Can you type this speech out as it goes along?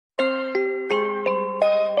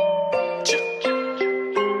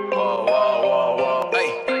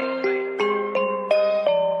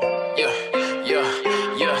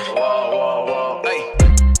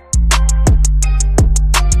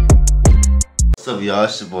What's up, y'all?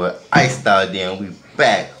 It's your boy Iced Out there, and we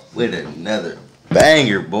back with another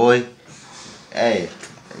banger, boy. Hey,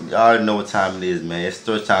 y'all already know what time it is, man. It's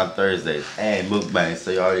Story Time Thursdays and mukbangs, so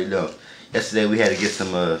you already know. Yesterday we had to get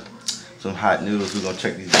some hot noodles. We're gonna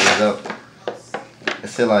check these boys out.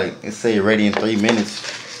 It say ready in 3 minutes,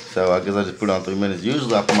 so I guess I just put it on 3 minutes.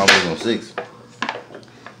 Usually I put my boys on 6.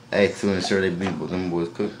 Hey, to ensure them boys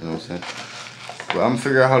cook. You know what I'm saying? But I'm gonna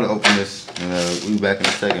figure out how to open this, and we'll be back in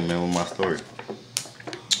a second, man, with my story.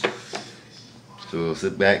 So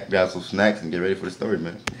sit back, grab some snacks, and get ready for the story,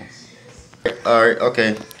 man. Alright,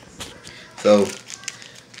 okay. So,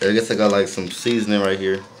 I guess I got like some seasoning right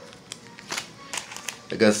here.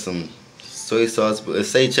 I got some soy sauce, but it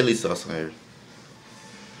say chili sauce on here.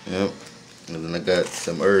 Yep. And then I got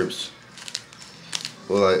some herbs.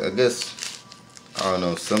 Well, I guess, I don't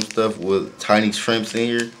know, some stuff with tiny shrimps in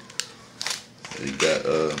here. You got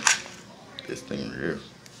this thing right here.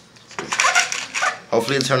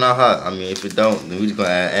 Hopefully it turn out hot. I mean, if it don't, then we just gonna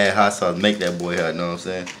add hot sauce, make that boy hot. You know what I'm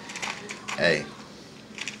saying? Hey,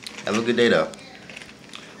 have a good day though.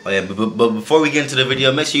 Oh yeah, but before we get into the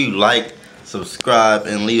video, make sure you like, subscribe,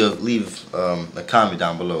 and leave a comment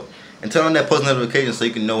down below, and turn on that post notification so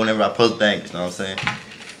you can know whenever I post bangers. You know what I'm saying?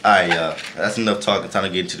 All right, y'all. That's enough talking. Time to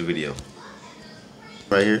get into the video.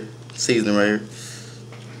 Right here, seasoning right here.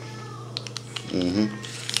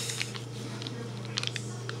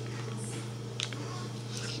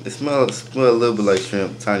 It smells a little bit like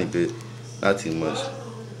shrimp, tiny bit, not too much.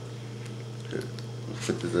 Here,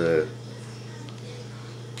 put this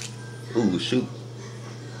ooh, shoot.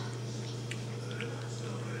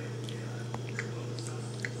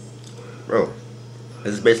 Bro,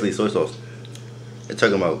 this is basically soy sauce. They're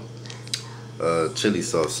talking about chili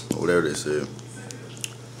sauce or whatever they say.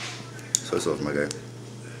 Soy sauce, my guy.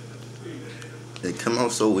 It come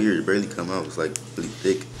out so weird. It barely come out. It's like really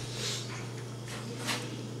thick.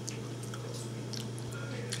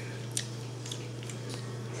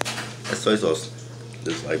 That soy sauce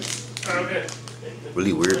is like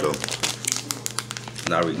really weird though.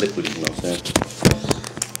 Not really liquidy, you know what I'm saying?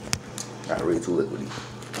 Not really too liquidy.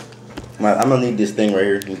 I'm gonna need this thing right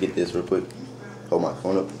here. Let me get this real quick. Hold my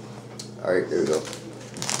phone up. Alright, there we go.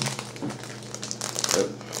 Yep.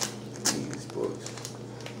 These boys.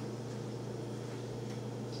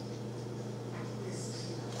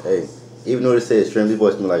 Hey, even though they say it's shrimp, these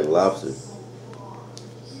boys smell like lobster.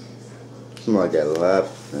 Smell like that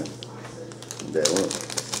lobster, man. That one.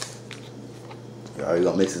 Alright, we're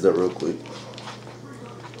gonna mix this up real quick.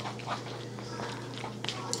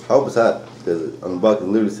 I hope it's hot, because on the box it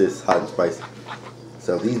literally says hot and spicy.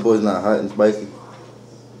 So if these boys not hot and spicy,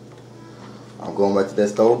 I'm going back to that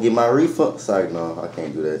store, get my refund. Sorry, no, I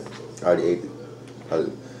can't do that. I already ate it. I'll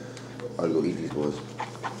go eat these boys.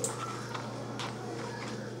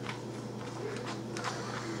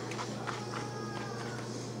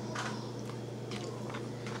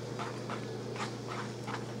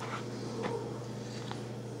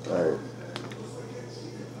 Alright.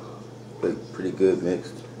 Pretty good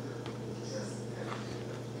mixed.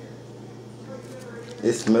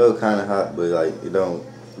 It smells kind of hot, but like you don't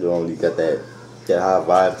really got that hot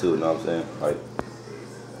vibe to it. You know what I'm saying? Like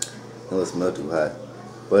it don't smell too hot.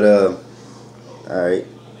 But alright.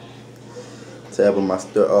 Tab on my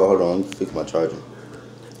stir. Oh, hold on. Let me fix my charger.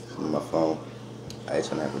 On my phone. I ain't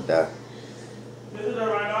trying to have it die.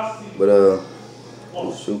 But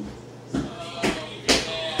oh shoot.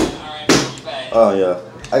 Oh yeah,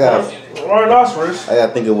 I gotta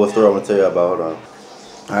think of what story I'm gonna tell you about. Hold on.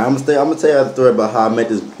 Alright, I'm gonna tell you the story about how I met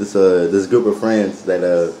this group of friends that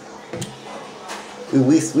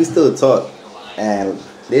we still talk. And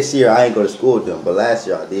this year I ain't go to school with them, but last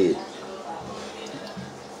year I did.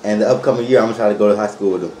 And the upcoming year I'm gonna try to go to high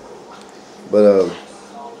school with them. But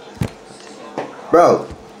bro,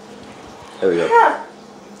 there we go.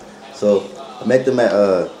 So I met them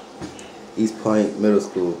at East Point Middle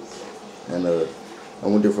School. And I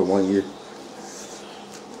went there for 1 year.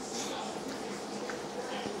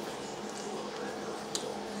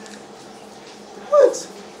 What?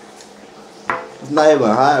 It's not even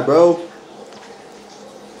hot, bro.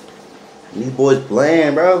 These boys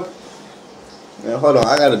bland, bro. Man, hold on.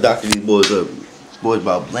 I gotta doctor these boys up. These boys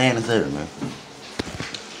about bland as ever, man.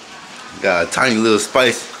 Got a tiny little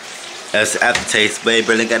spice as the aftertaste, baby,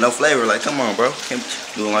 but ain't got no flavor. Like, come on, bro. Can't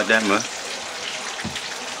do it like that, man.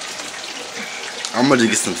 I'm gonna just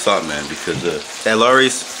get some salt, man, because that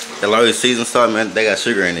Lowry's seasoned salt, man, they got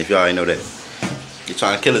sugar in it, if y'all already know that. You're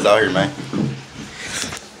trying to kill us out here, man.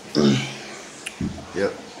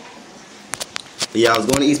 Yep. But yeah, I was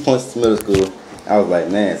going to East Point Middle School. I was like,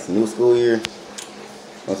 man, it's a new school year.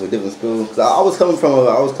 Went to a different school. Cause I was coming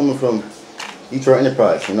from Detroit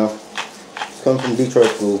Enterprise, you know. Come from Detroit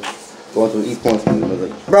school, going to East Point school. You know,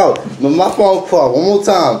 like, bro, when my phone call one more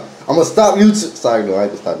time, I'm gonna stop YouTube. Sorry, no, I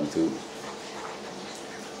ain't gonna stop YouTube.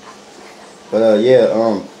 But yeah,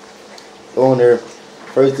 going there,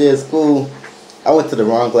 first day of school, I went to the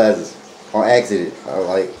wrong classes on accident. I was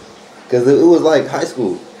like, cause it was like high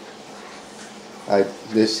school. Like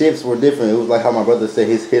the shifts were different. It was like how my brother said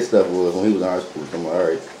his stuff was when he was in our school. So I'm like, all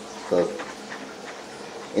right. So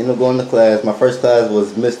ended up going to class. My first class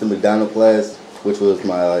was Mr. McDonald class, which was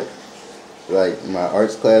my like my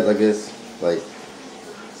arts class, I guess, like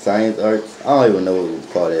science arts. I don't even know what it was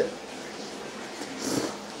called that.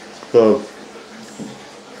 So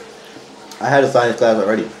I had a science class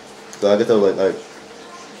already. So I guess it was like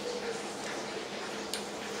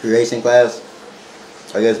creation class.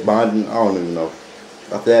 I guess bonding. I don't even know.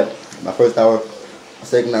 After that, my first hour, my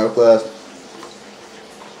second hour class.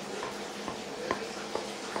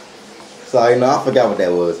 So you know, I forgot what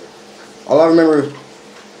that was. All I remember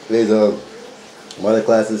is my other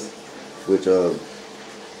classes, which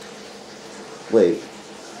wait,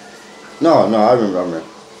 no, I remember.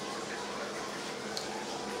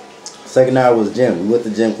 Second hour was gym. We went to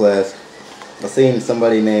gym class. I seen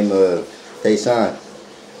somebody named Tayshawn.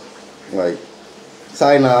 Like,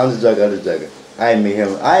 sorry, no, I'm just joking. I didn't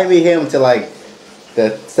meet him until like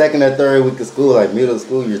the second or third week of school, like middle of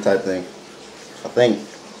school year type thing, I think.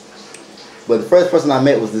 But the first person I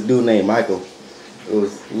met was this dude named Michael. He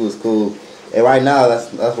was cool. And right now,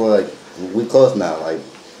 that's what, like, we close now. Like,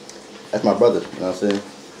 that's my brother. You know what I'm saying?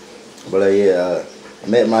 But yeah, I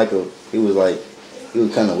met Michael. He was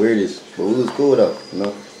kind of weirdish, but we was cool though. You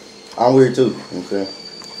know, I'm weird too. You know what I'm saying?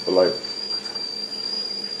 But like,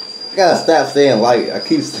 I gotta stop saying like.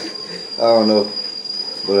 I don't know.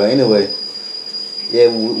 But anyway, yeah,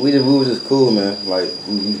 we was just cool, man. Like,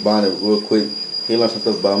 we bonded real quick. He learned some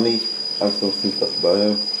stuff about me. I learned some stuff about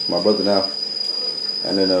him. My brother now.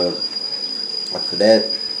 And then after that, a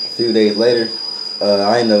few days later,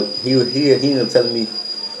 I ended up he ended up telling me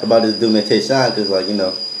about this dude named Tayshawn, because, like, you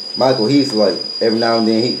know, Michael, he used to, like, every now and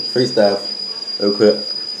then he freestyle real quick.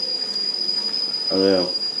 And then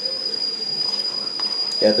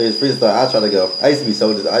after his freestyle, I try to go. I used to be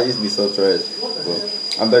so trash,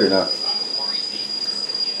 but I'm better now.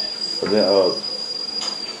 But then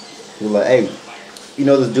he was like, hey, you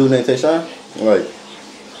know this dude named Tayshawn? I'm like,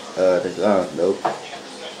 Tayshawn, nope.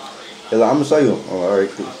 He's like, I'm gonna show you him. I'm like, alright,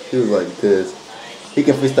 cool. He was like, because he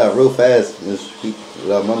can freestyle real fast.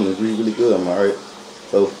 Without mama, is really good. I'm like, alright.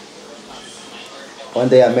 So one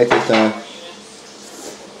day I met Tayshawn.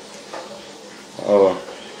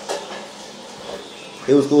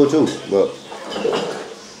 It was cool too, but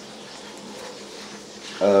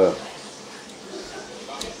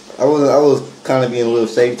I was kind of being a little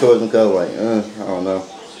shady towards him, because, like, I don't know,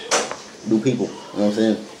 new people, you know what I'm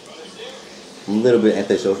saying? I'm a little bit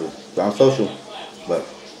antisocial, but I'm social, but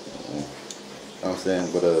you know what I'm saying?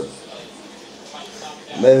 But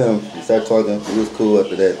met him, we started talking, it was cool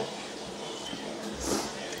after that.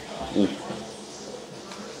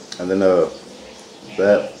 And then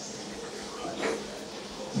that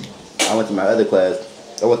I went to my other class.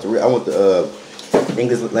 I went to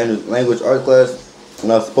English language art class,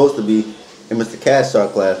 and I was supposed to be in Mr.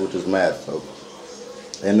 Cashshaw's class, which was math. So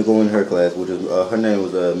I ended up going to her class, which is her name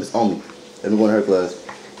was Miss Omi. I ended up going to her class.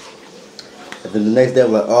 And then the next day I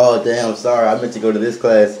was like, oh damn, I'm sorry, I meant to go to this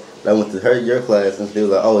class. But I went to your class, and they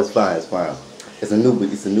was like, oh, it's fine. It's a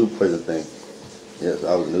new person thing. Yes,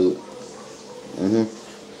 I was new.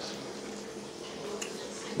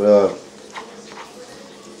 But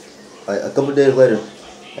like a couple days later,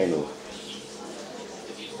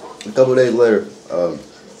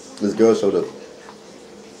 this girl showed up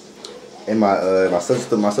in my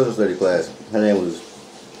social studies class. Her name was,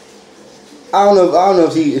 I don't know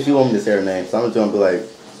if she want me to say her name, so I'm just gonna be like,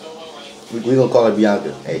 we gonna call her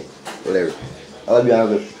Bianca. Hey, whatever. I love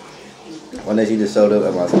Bianca. One day she just showed up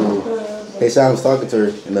at my school. Hey, Sean was talking to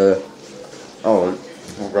her, and oh,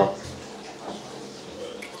 bro.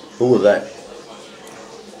 Who was that?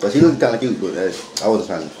 So she looked kind of cute, but I wasn't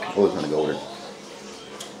trying to go with her.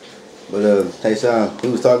 But Tayshawn, he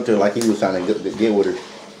was talking to her like he was trying to get with her,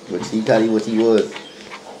 but she kind of what he was.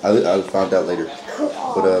 I found out later.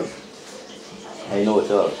 But hey, you know what?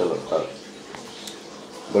 Tell up.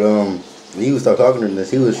 But when he was talking to her,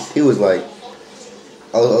 he was like,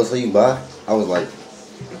 oh, so you bi? I was like,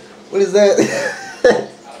 what is that?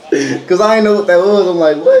 Cause I didn't know what that was. I'm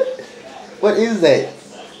like, what? What is that?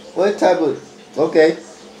 What type of? Okay.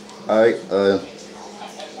 Alright,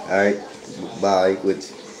 bi,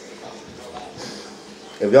 which,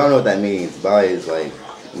 if y'all know what that means, bi is like,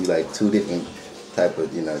 you like two different type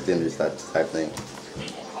of, you know, dinner type thing.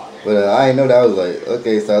 But I didn't know that. I was like,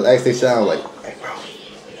 okay, so I was asking Sean, I was like, hey bro,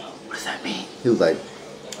 what does that mean? He was like,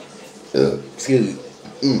 excuse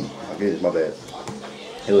me, okay, my bad.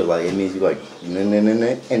 He was like, it means you like, you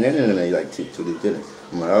like to this dinner.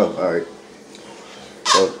 I'm like, oh, alright.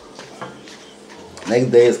 So,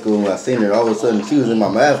 next day at school, when I seen her, all of a sudden she was in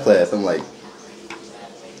my math class. I'm like,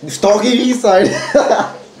 you stalking me, son?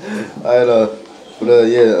 I know. But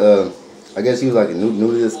yeah, I guess she was like new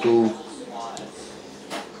to this school.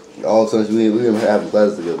 All of a sudden we were having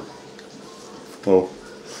classes together. So,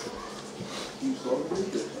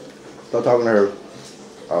 start talking to her.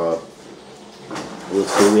 It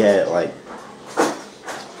was cool. We had like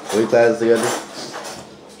 3 classes together.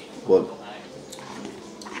 But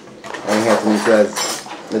I ain't had too many classes.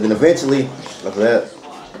 And then eventually, after that,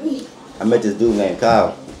 I met this dude named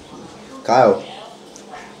Kyle. Kyle.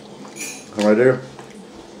 Come right there.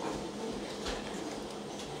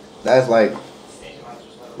 That's like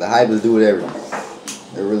the hypest dude ever.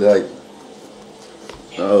 They're really like,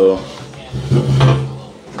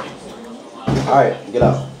 alright, get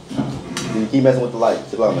out. You keep messing with the light.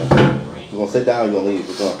 Chill out, man. You gonna sit down or you gonna leave?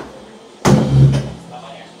 What's going on?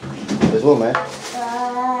 What's what, man?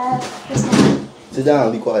 Sit down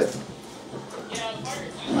and be quiet.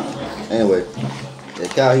 Anyway, yeah,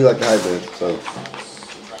 Kyle, he liked the hype, so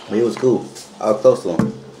he was cool. I was close to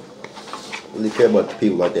him. Really care about the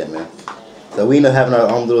people like that, man. So we ended up having our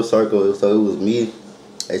own little circle. So it was me,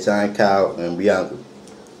 H.I., Kyle, and Bianca.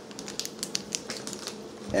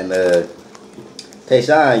 And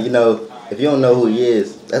Tayshawn, you know, if you don't know who he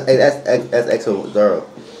is, that's Exo Zara.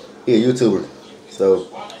 He a YouTuber. So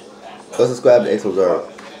go subscribe to Exo Zara.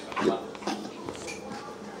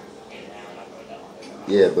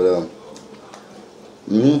 Yeah, but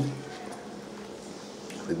we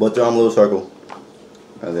both threw on a little circle,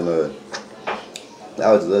 and then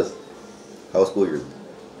that was just us. Whole school year.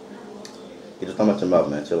 You just talking about your mouth,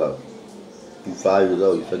 man. Chill out. You 5 years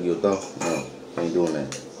old. You suck your thumb? No, ain't doing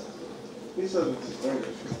that. He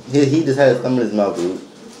just had his thumb in his mouth, dude.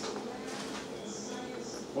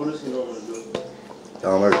 What is he going to do? I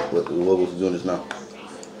don't know what was he doing just now.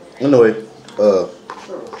 Anyway,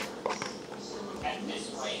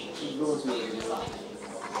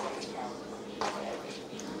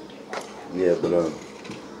 yeah, but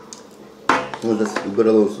it was just, we put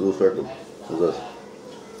a little circle. It was us.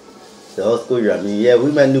 The whole school year, I mean, yeah,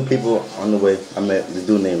 we met new people on the way. I met this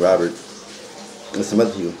dude named Robert and some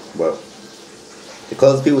other people, but the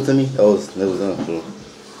closest people to me, it was them. So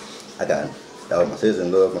I got him. That was my sister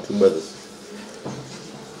and my 2 brothers.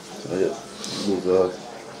 So yeah, it was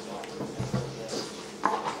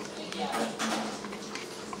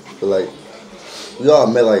but like, we all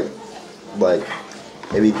met like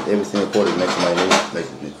every single quarter next to my name,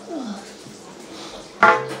 basically.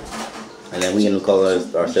 And then we ended up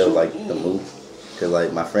calling ourselves like the Move. Cause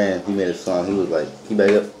like my friend, he made a song, he was like, he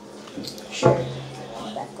back up. Sure.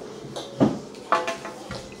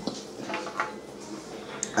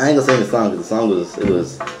 I ain't gonna sing the song because the song was,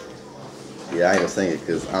 yeah, I ain't gonna sing it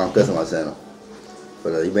because I don't cuss on my channel.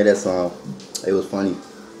 But he made that song, it was funny.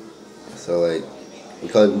 So like, we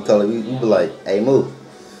be like, hey, Move.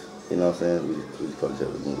 You know what I'm saying? We just call each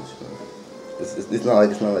other Move. You know? It's not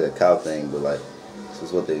like a cow thing, but like, this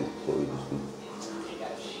is what we do.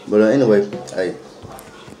 But anyway, hey,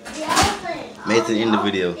 made it to the end of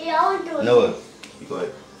the video. Noah, you go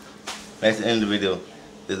ahead. Made it to the end of the video.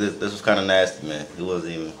 This was kind of nasty, man. It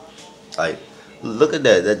wasn't even like, look at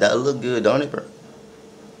that. That look good, don't it, bro?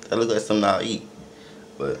 That look like something I'll eat.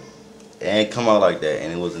 But it ain't come out like that,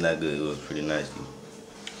 and it wasn't that good. It was pretty nasty.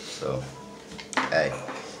 So, hey,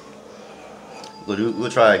 we'll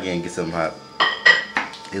try again, get something hot.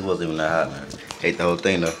 It wasn't even that hot, man. Ate the whole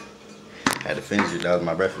thing though. Had to finish it. That was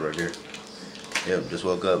my breakfast right there. Yep, just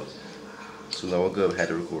woke up. As soon as I woke up, had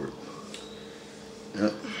to record.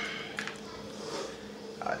 Yep.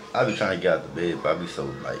 I be trying to get out the bed, but I be so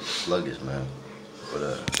like sluggish, man.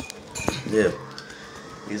 But yeah.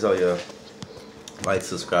 These are your like,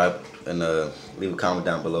 subscribe, and leave a comment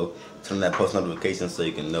down below. Turn on that post notification so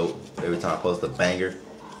you can know every time I post a banger.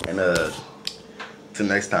 And till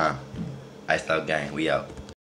next time, Iced Out Gang, we out.